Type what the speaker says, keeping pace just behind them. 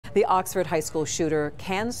The Oxford High School shooter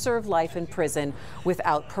can serve life in prison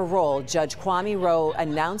without parole. Judge Kwame Rowe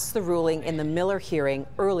announced the ruling in the Miller hearing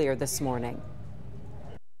earlier this morning.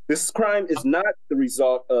 This crime is not the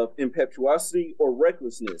result of impetuosity or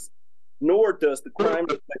recklessness, nor does the crime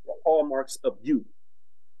reflect the hallmarks of youth.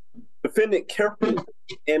 Defendant carefully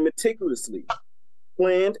and meticulously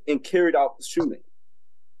planned and carried out the shooting.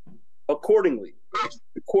 Accordingly,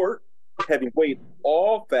 the court, having weighed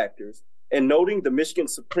all factors and noting the Michigan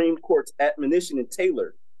Supreme Court's admonition in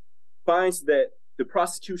Taylor, finds that the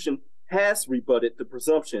prosecution has rebutted the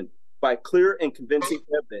presumption by clear and convincing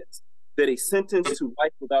evidence that a sentence to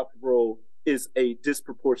life without parole is a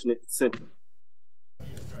disproportionate sentence.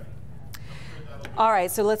 All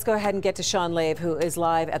right, so let's go ahead and get to Sean Lave, who is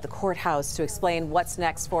live at the courthouse to explain what's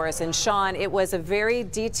next for us. And Sean, it was a very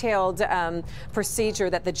detailed procedure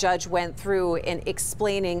that the judge went through in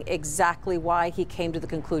explaining exactly why he came to the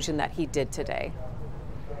conclusion that he did today.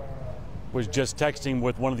 Was just texting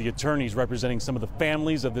with one of the attorneys representing some of the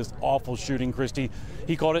families of this awful shooting, Christy.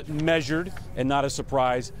 He called it measured and not a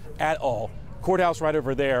surprise at all. Courthouse right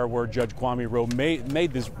over there where Judge Kwame Rowe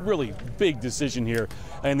made this really big decision here.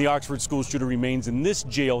 And the Oxford school shooter remains in this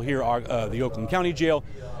jail here, the Oakland County jail.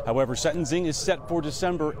 However, sentencing is set for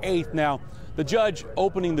December 8th. Now, the judge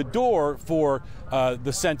opening the door for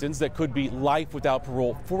the sentence that could be life without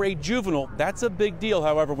parole for a juvenile. That's a big deal.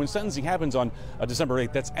 However, when sentencing happens on December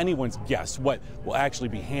 8th, that's anyone's guess what will actually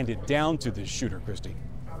be handed down to this shooter, Christy.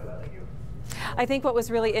 I think what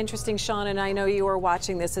was really interesting, Sean, and I know you were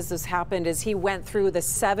watching this as this happened, is he went through the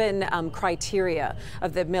 7 criteria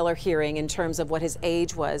of the Miller hearing in terms of what his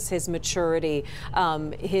age was, his maturity,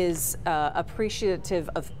 his appreciative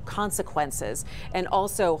of consequences, and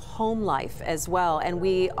also home life as well. And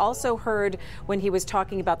we also heard when he was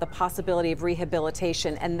talking about the possibility of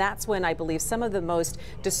rehabilitation, and that's when I believe some of the most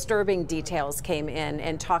disturbing details came in,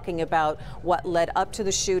 and talking about what led up to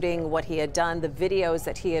the shooting, what he had done, the videos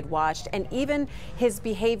that he had watched, and even his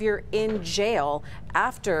behavior in jail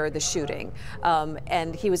after the shooting.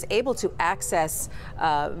 And he was able to access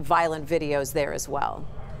violent videos there as well.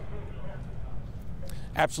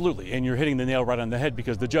 Absolutely, and you're hitting the nail right on the head,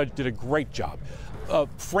 because the judge did a great job of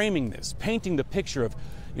framing this, painting the picture of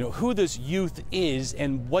who this youth is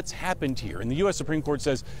and what's happened here. And the U.S. Supreme Court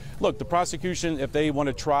says, look, the prosecution, if they want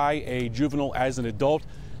to try a juvenile as an adult,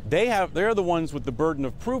 they're the ones with the burden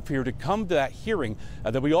of proof here to come to that hearing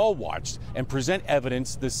that we all watched and present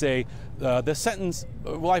evidence to say the sentence,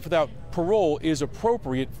 life without parole, is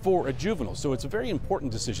appropriate for a juvenile. So it's a very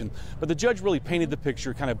important decision. But the judge really painted the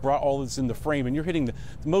picture, kind of brought all this in the frame, and you're hitting the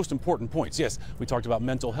most important points. Yes, we talked about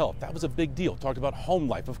mental health. That was a big deal. Talked about home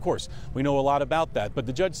life, of course. We know a lot about that. But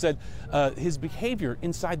the judge said his behavior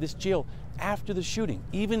inside this jail after the shooting,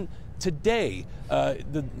 even today, a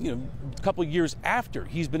couple of years after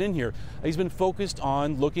he's been in here, he's been focused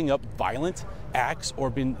on looking up violent acts, or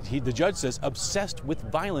the judge says, obsessed with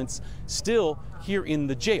violence still here in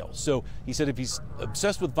the jail. So he said if he's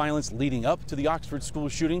obsessed with violence leading up to the Oxford school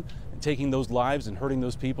shooting and taking those lives and hurting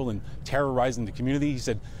those people and terrorizing the community, he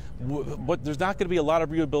said, there's not going to be a lot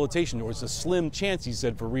of rehabilitation, or it's a slim chance, he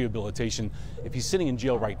said, for rehabilitation if he's sitting in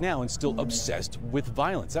jail right now and still obsessed with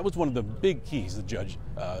violence. That was one of the big keys the judge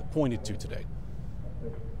pointed to today.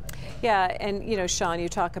 Yeah, and Sean, you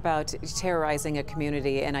talk about terrorizing a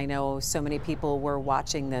community, and I know so many people were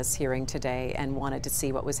watching this hearing today and wanted to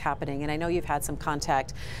see what was happening. And I know you've had some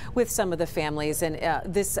contact with some of the families, and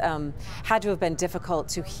this had to have been difficult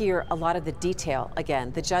to hear a lot of the detail.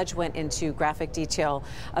 Again, the judge went into graphic detail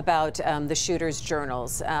about the shooter's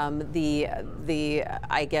journals, I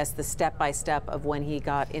guess the step-by-step of when he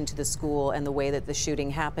got into the school and the way that the shooting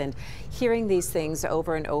happened. Hearing these things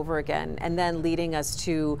over and over again, and then leading us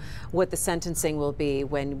to what the sentencing will be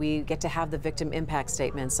when we get to have the victim impact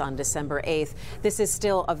statements on December 8th. This is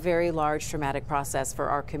still a very large traumatic process for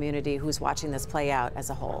our community who's watching this play out as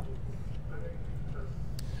a whole.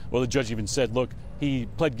 Well, the judge even said, look, he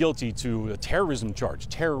pled guilty to a terrorism charge,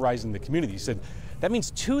 terrorizing the community. He said that means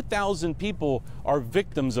 2,000 people are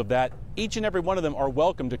victims of that. Each and every one of them are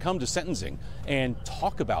welcome to come to sentencing and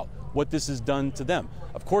talk about what this has done to them.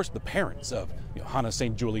 Of course, the parents of Hannah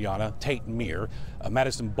St. Juliana, Tate Meir,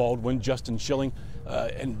 Madison Baldwin, Justin Schilling,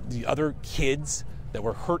 and the other kids that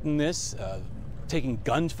were hurt in this, taking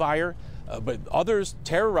gunfire, but others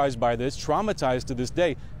terrorized by this, traumatized to this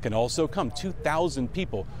day, can also come. 2,000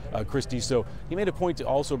 people, Christy. So he made a point to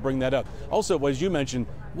also bring that up. Also, as you mentioned,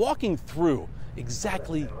 walking through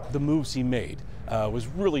exactly the moves he made was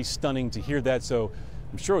really stunning to hear that. So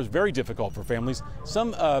I'm sure it was very difficult for families.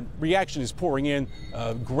 Some reaction is pouring in,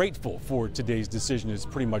 grateful for today's decision is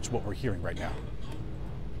pretty much what we're hearing right now.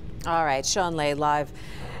 All right, Sean Lay live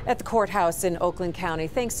at the courthouse in Oakland County.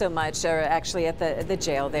 Thanks so much, or actually at the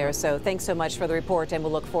jail there. So thanks so much for the report, and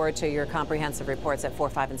we'll look forward to your comprehensive reports at 4,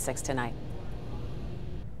 5, and 6 tonight.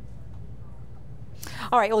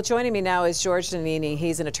 All right, well, joining me now is George Danini.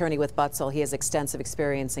 He's an attorney with Butzel. He has extensive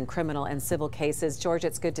experience in criminal and civil cases. George,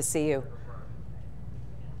 it's good to see you.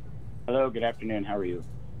 Hello, good afternoon. How are you?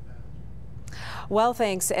 Well,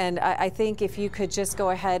 thanks. And I think if you could just go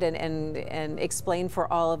ahead and explain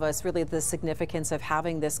for all of us really the significance of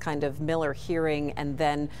having this kind of Miller hearing, and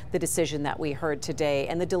then the decision that we heard today,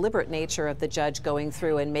 and the deliberate nature of the judge going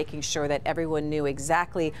through and making sure that everyone knew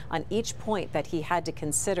exactly on each point that he had to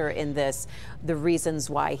consider in this, the reasons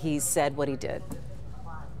why he said what he did.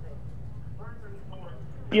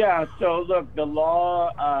 Yeah, so look, the law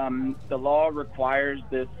requires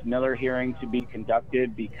this Miller hearing to be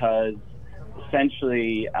conducted because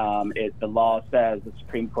essentially the law says, the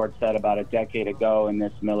Supreme Court said about a decade ago in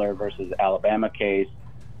this Miller versus Alabama case,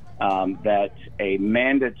 that a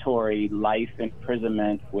mandatory life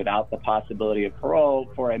imprisonment without the possibility of parole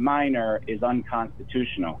for a minor is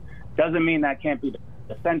unconstitutional. Doesn't mean that can't be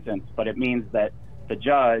the sentence, but it means that the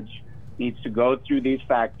judge needs to go through these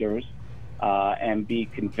factors and be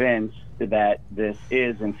convinced that this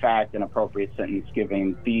is in fact an appropriate sentence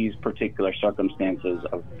given these particular circumstances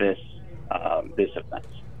of this offense.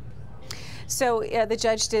 So the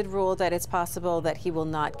judge did rule that it's possible that he will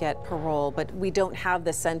not get parole, but we don't have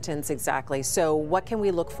the sentence exactly. So what can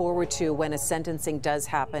we look forward to when a sentencing does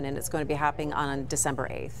happen, and it's going to be happening on December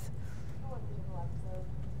 8th?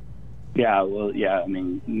 Yeah, well, yeah, I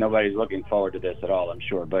mean, nobody's looking forward to this at all, I'm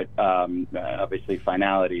sure, but obviously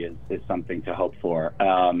finality is something to hope for.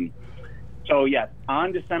 So yes,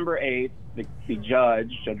 on December 8th, the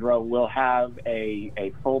Judge Rowe, will have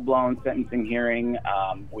a full-blown sentencing hearing.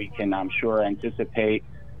 We can, I'm sure, anticipate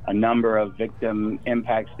a number of victim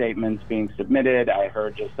impact statements being submitted. I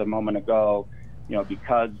heard just a moment ago, you know,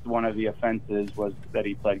 because one of the offenses was that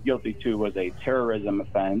he pled guilty to was a terrorism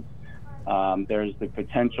offense, there's the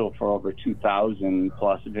potential for over 2,000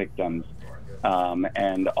 plus victims.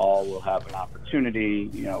 And all will have an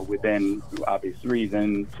opportunity, you know, within obvious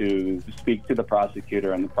reason, to speak to the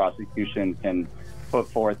prosecutor, and the prosecution can put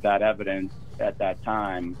forth that evidence at that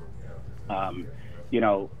time. You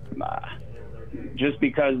know, just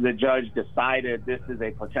because the judge decided this is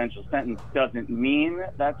a potential sentence doesn't mean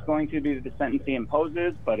that's going to be the sentence he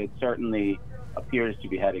imposes, but it certainly appears to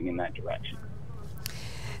be heading in that direction.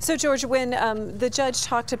 So, George, when the judge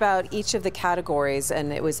talked about each of the categories,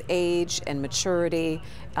 and it was age and maturity,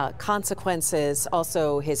 consequences,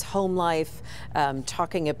 also his home life,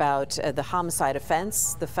 talking about the homicide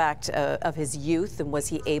offense, the fact of his youth, and was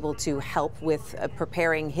he able to help with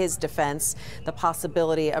preparing his defense, the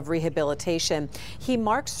possibility of rehabilitation. He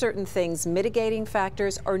marked certain things mitigating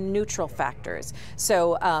factors or neutral factors.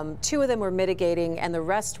 So 2 of them were mitigating and the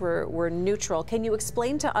rest were neutral. Can you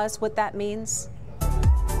explain to us what that means?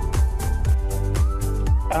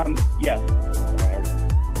 Yes.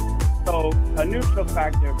 So a neutral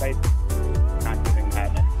factor, basically not giving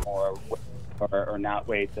that more weight or not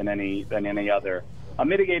weight than any other. A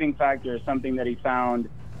mitigating factor is something that he found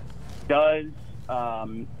does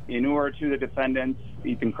inure to the defendant,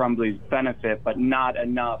 Ethan Crumbley's benefit, but not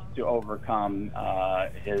enough to overcome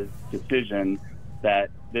his decision that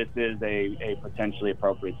this is a potentially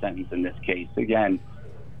appropriate sentence in this case. Again,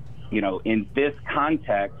 you know, in this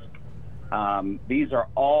context, these are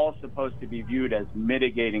all supposed to be viewed as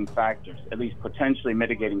mitigating factors, at least potentially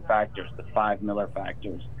mitigating factors, the 5 Miller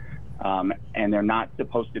factors, and they're not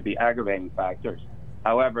supposed to be aggravating factors.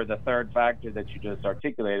 However, the third factor that you just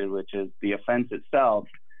articulated, which is the offense itself,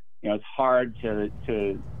 you know, it's hard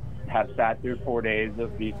to have sat through 4 days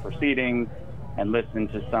of these proceedings and listen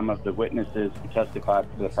to some of the witnesses who testified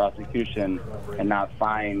to the prosecution and not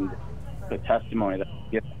find the testimony that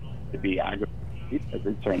given to be aggravating, because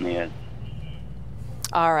it certainly is.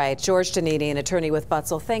 All right, George Danini, an attorney with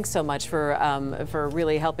Butzel, thanks so much for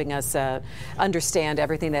really helping us understand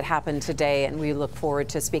everything that happened today, and we look forward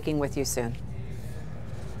to speaking with you soon.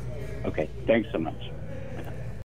 Okay, thanks so much.